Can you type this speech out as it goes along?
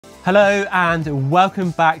Hello and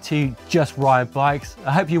welcome back to Just Ride Bikes.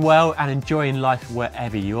 I hope you're well and enjoying life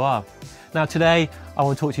wherever you are. Now today I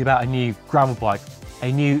want to talk to you about a new gravel bike,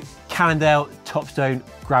 a new Cannondale Topstone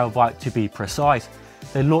gravel bike to be precise.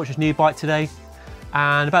 They launched this new bike today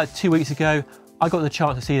and about 2 weeks ago I got the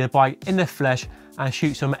chance to see the bike in the flesh and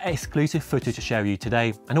shoot some exclusive footage to share with you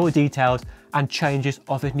today and all the details and changes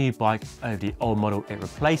of this new bike over the old model it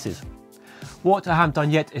replaces. What I haven't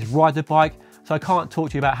done yet is ride the bike, so I can't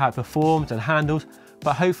talk to you about how it performs and handles,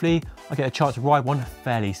 but hopefully I get a chance to ride one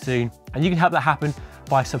fairly soon. And you can help that happen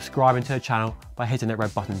by subscribing to the channel by hitting that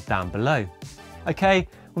red button down below. Okay,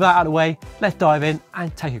 with that out of the way, let's dive in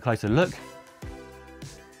and take a closer look.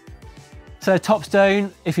 So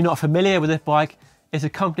Topstone, if you're not familiar with this bike, is the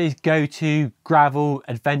company's go-to gravel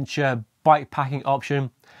adventure bike packing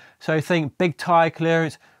option. So think big tyre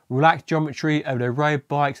clearance, relaxed geometry over the road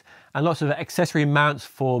bikes, and lots of accessory mounts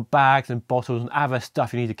for bags and bottles and other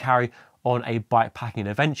stuff you need to carry on a bike packing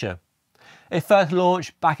adventure. It first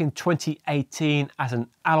launched back in 2018 as an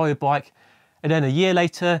alloy bike, and then a year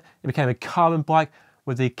later it became a carbon bike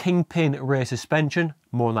with the kingpin rear suspension,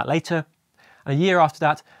 more on that later. And a year after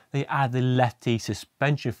that they added the lefty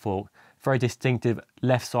suspension fork, very distinctive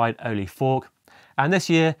left side only fork. And this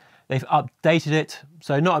year they've updated it,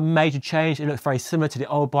 so not a major change. It looks very similar to the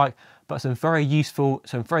old bike, but some very useful,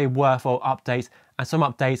 some very worthwhile updates, and some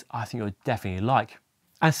updates I think you'll definitely like.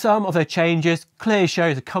 And some of the changes clearly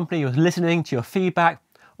shows the company was listening to your feedback,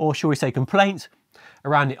 or shall we say complaints,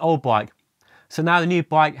 around the old bike. So now the new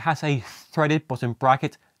bike has a threaded bottom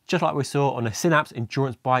bracket, just like we saw on the Synapse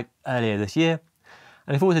endurance bike earlier this year.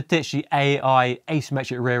 And they've also ditched the AI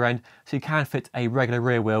asymmetric rear end, so you can fit a regular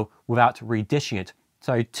rear wheel without redishing it.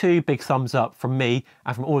 So two big thumbs up from me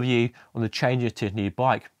and from all of you on the changes to the new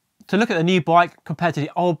bike. To look at the new bike compared to the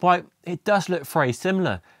old bike, it does look very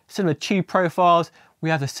similar. Similar tube profiles, we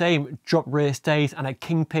have the same drop rear stays and a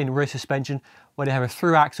kingpin rear suspension where they have a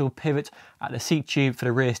through axle pivot at the seat tube for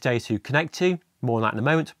the rear stays to connect to, more on that in a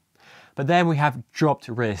moment. But then we have dropped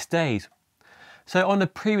rear stays. So on the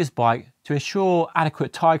previous bike, to ensure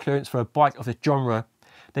adequate tyre clearance for a bike of this genre,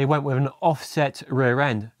 they went with an offset rear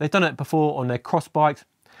end. They've done it before on their cross bikes,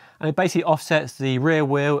 and it basically offsets the rear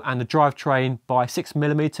wheel and the drivetrain by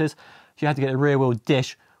 6mm. So you had to get a rear wheel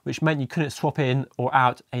dish, which meant you couldn't swap in or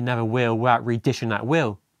out another wheel without redishing that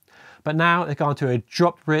wheel. But now they've gone to a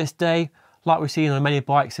dropped rear stay, like we've seen on many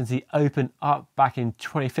bikes since the open up back in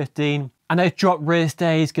 2015. And those dropped rear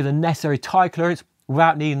stays give the necessary tyre clearance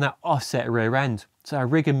without needing that offset rear end. So a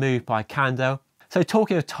really good move by Cannondale. So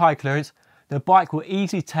talking of tyre clearance, the bike will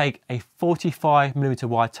easily take a 45mm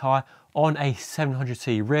wide tyre on a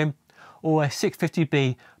 700C rim or a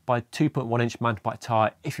 650B by 2.1 inch mountain bike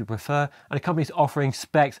tyre if you prefer, and the company's offering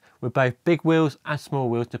specs with both big wheels and small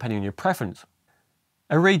wheels depending on your preference.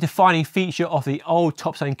 A really defining feature of the old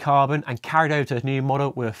Topstone Carbon and carried over to the new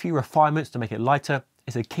model with a few refinements to make it lighter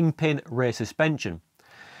is a kingpin rear suspension.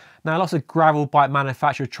 Now lots of gravel bike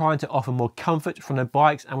manufacturers are trying to offer more comfort from their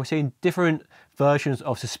bikes, and we're seeing different versions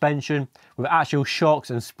of suspension with actual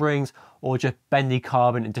shocks and springs or just bendy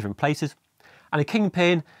carbon in different places. And the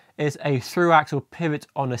kingpin is a through axle pivot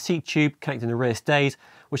on the seat tube connecting the rear stays,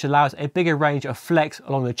 which allows a bigger range of flex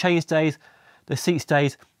along the chain stays, the seat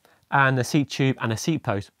stays and the seat tube and the seat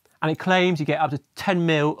post. And it claims you get up to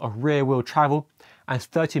 10mm of rear wheel travel and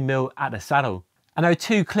 30mm at the saddle. And there are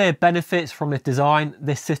two clear benefits from this design,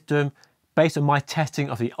 this system, based on my testing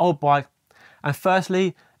of the old bike. And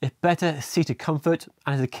firstly, it's better seated comfort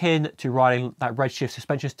and is akin to riding that Redshift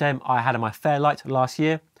suspension stem I had on my Fairlight last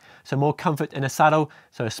year. So more comfort in the saddle,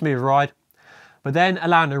 so a smooth ride. But then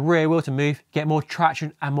allowing the rear wheel to move, get more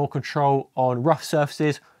traction and more control on rough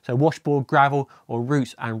surfaces, so washboard, gravel or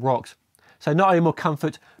roots and rocks. So not only more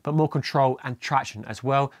comfort, but more control and traction as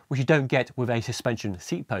well, which you don't get with a suspension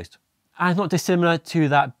seat post. And it's not dissimilar to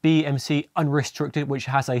that BMC Unrestricted, which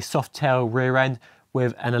has a soft tail rear end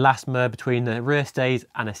with an elastomer between the rear stays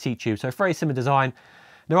and a seat tube. So very similar design.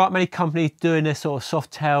 There aren't many companies doing this sort of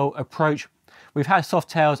soft tail approach. We've had soft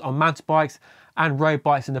tails on mountain bikes and road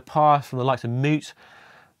bikes in the past from the likes of Moots,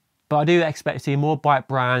 but I do expect to see more bike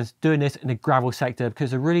brands doing this in the gravel sector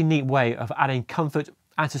because it's a really neat way of adding comfort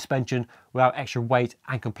and suspension without extra weight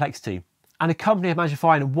and complexity. And the company have managed to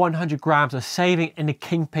find 100 grams of saving in the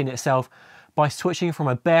kingpin itself by switching from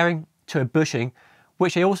a bearing to a bushing,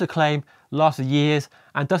 which they also claim lasts for years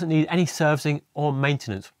and doesn't need any servicing or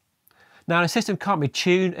maintenance. Now the system can't be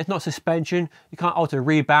tuned, it's not suspension, you can't alter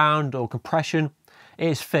rebound or compression, it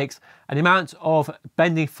is fixed, and the amount of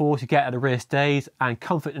bending force you get at the rear stays and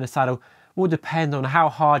comfort in the saddle will depend on how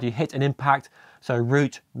hard you hit an impact, so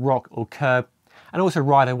root, rock or curb, and also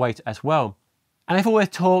rider weight as well. And if all this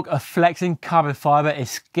talk of flexing carbon fibre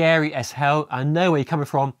is scary as hell and I know where you're coming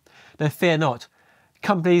from, then fear not.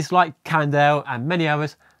 Companies like Cannondale and many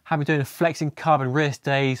others have been doing flexing carbon rear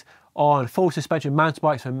stays on full suspension mountain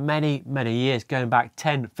bikes for many, many years, going back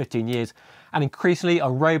 10, 15 years, and increasingly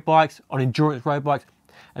on road bikes, on endurance road bikes,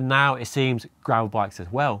 and now it seems gravel bikes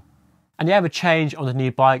as well. And you have a change on the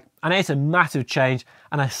new bike, and it's a massive change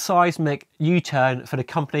and a seismic U-turn for the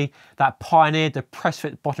company that pioneered the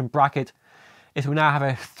press-fit bottom bracket, is we now have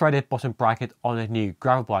a threaded bottom bracket on a new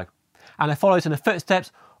gravel bike. And it follows in the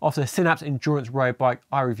footsteps of the Synapse endurance road bike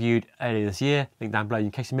I reviewed earlier this year, link down below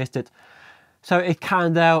in case you missed it. So is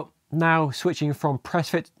Cannondale now switching from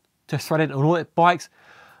press-fit to threaded on all its bikes?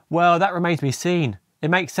 Well, that remains to be seen. It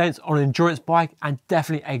makes sense on an endurance bike and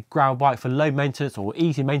definitely a gravel bike for low maintenance or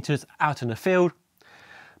easy maintenance out in the field.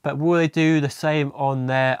 But will they do the same on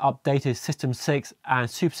their updated System 6 and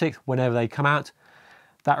Super 6 whenever they come out?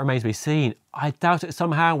 That remains to be seen. I doubt it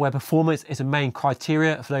somehow where performance is the main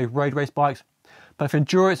criteria for those road race bikes. But for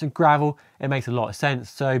endurance and gravel, it makes a lot of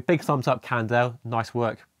sense. So big thumbs up, Cannondale, nice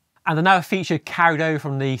work. And another feature carried over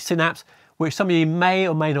from the Synapse, which some of you may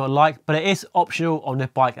or may not like, but it is optional on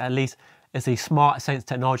this bike at least, is the SmartSense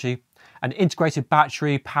technology, an integrated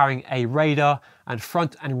battery powering a radar and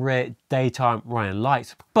front and rear daytime running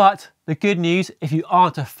lights. But the good news, if you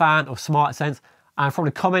aren't a fan of SmartSense, and from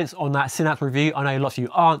the comments on that Synapse review, I know lots of you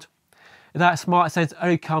aren't, is that SmartSense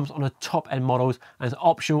only comes on the top end models and is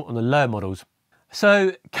optional on the lower models.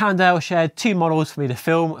 So Cannondale shared two models for me to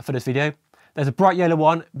film for this video. There's a bright yellow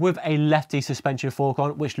one with a lefty suspension fork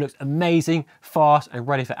on, which looks amazing, fast and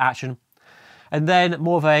ready for action. And then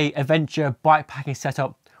more of a adventure bike packing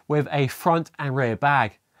setup with a front and rear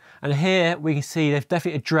bag. And here we can see they've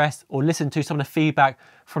definitely addressed or listened to some of the feedback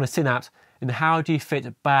from the Synapse in how do you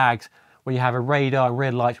fit bags when you have a radar and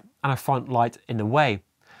rear light and a front light in the way.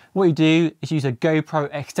 What you do is use a GoPro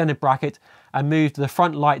extended bracket and move the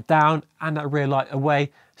front light down and that rear light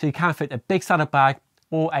away so you can fit a big saddlebag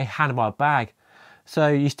or a handlebar bag. So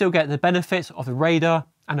you still get the benefits of the radar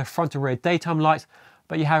and the front and rear daytime lights,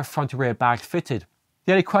 but you have front and rear bags fitted.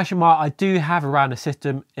 The only question mark I do have around the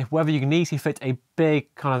system is whether you can easily fit a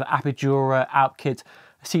big kind of Apidura Alp kit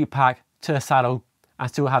seat pack to a saddle and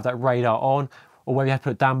still have that radar on, or whether you have to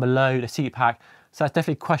put it down below the seat pack. So that's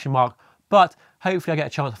definitely a question mark, but hopefully I get a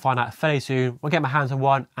chance to find out fairly soon. I'll get my hands on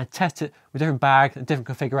one and test it with different bags and different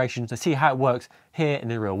configurations to see how it works here in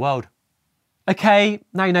the real world. Okay,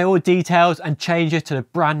 now you know all the details and changes to the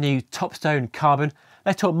brand new Topstone Carbon.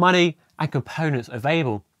 Let's talk money and components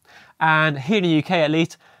available. And here in the UK at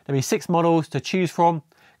least, there'll be 6 models to choose from,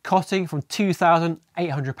 costing from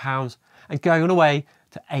 £2,800 and going all the way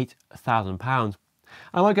to £8,000.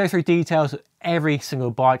 I won't go through details of every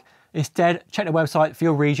single bike. Instead, check the website for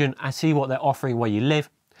your region and see what they're offering where you live.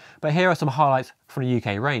 But here are some highlights from the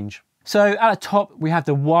UK range. So at the top, we have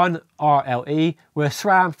the 1RLE with a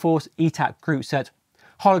SRAM Force ETAP group set,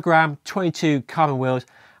 hologram 22 carbon wheels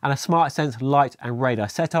and a SmartSense light and radar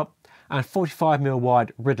setup and 45mm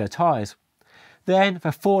wide Riddler tyres. Then for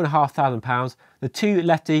 £4,500, the 2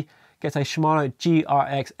 lefty gets a Shimano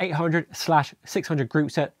GRX 800/600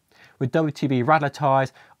 group set with WTB Rattler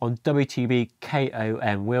tyres on WTB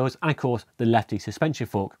KOM wheels and of course the lefty suspension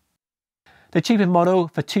fork. The cheapest model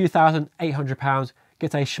for £2,800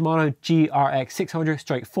 gets a Shimano GRX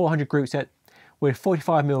 600/400 group set with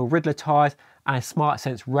 45mm Riddler tyres and a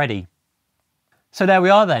SmartSense ready. So there we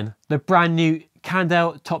are then, the brand new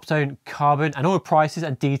Cannondale Topstone Carbon and all the prices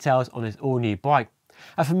and details on this all new bike.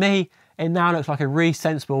 And for me, it now looks like a really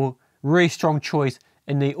sensible, really strong choice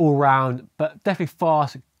in the all-round but definitely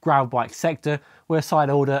fast gravel bike sector with a side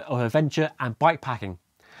order of adventure and bike packing.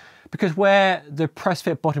 Because where the press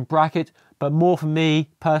fit bottom bracket, but more for me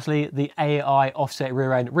personally, the AI offset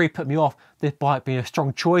rear end really put me off this bike being a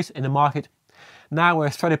strong choice in the market. Now we're a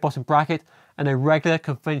threaded bottom bracket and a regular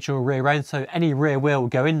conventional rear end, so any rear wheel will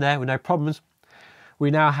go in there with no problems. We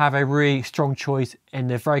now have a really strong choice in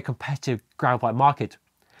the very competitive gravel bike market.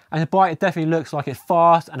 And the bike definitely looks like it's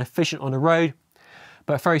fast and efficient on the road,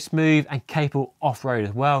 but very smooth and capable off-road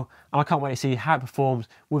as well. And I can't wait to see how it performs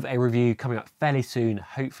with a review coming up fairly soon,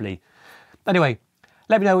 hopefully. Anyway,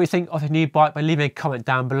 let me know what you think of the new bike by leaving a comment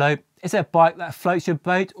down below. Is it a bike that floats your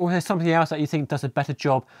boat, or is there something else that you think does a better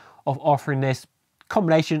job of offering this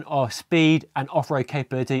combination of speed and off-road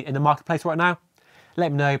capability in the marketplace right now?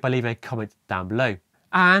 Let me know by leaving a comment down below.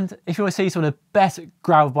 And if you want to see some of the best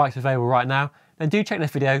gravel bikes available right now, then do check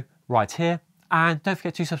this video right here. And don't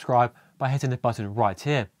forget to subscribe by hitting the button right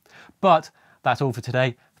here. But that's all for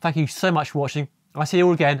today. Thank you so much for watching. I'll see you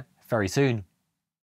all again very soon.